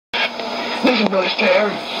This is Bruce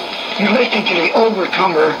there. You're listening to the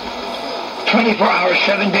Overcomer 24 hours,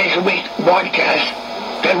 7 days a week broadcast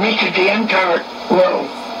that reaches the entire world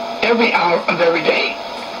every hour of every day.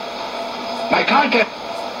 My contact...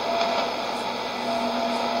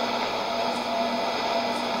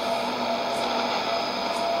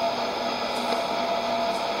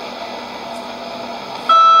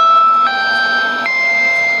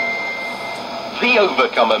 The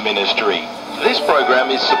Overcomer Ministry. This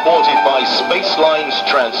program is supported by Spaceline's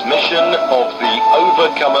transmission of the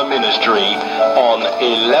Overcomer Ministry on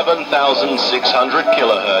 11,600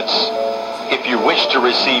 kilohertz. If you wish to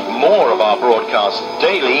receive more of our broadcasts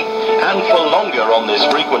daily and for longer on this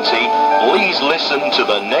frequency, please listen to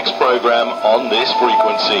the next program on this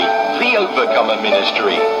frequency, the Overcomer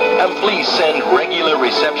Ministry. And please send regular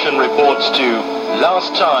reception reports to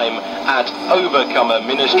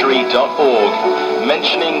lasttime@overcomerministry.org,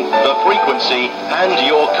 mentioning the frequency and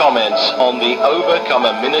your comments on the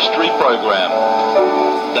Overcomer Ministry program.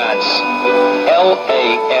 That's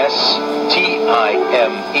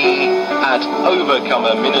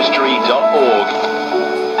LASTIME@overcomerministry.org.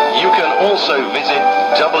 You can also visit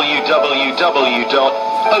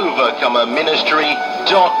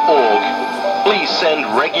www.overcomerministry.org. Please send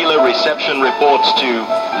regular reception reports to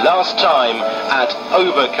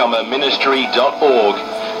lasttime@overcomerministry.org,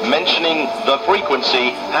 mentioning the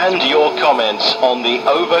frequency and your comments on the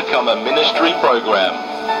Overcomer Ministry program.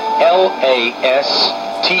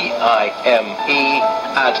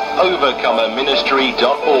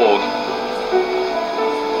 LASTIME@overcomerministry.org.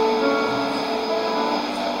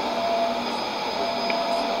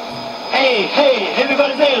 Hey,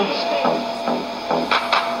 everybody dance!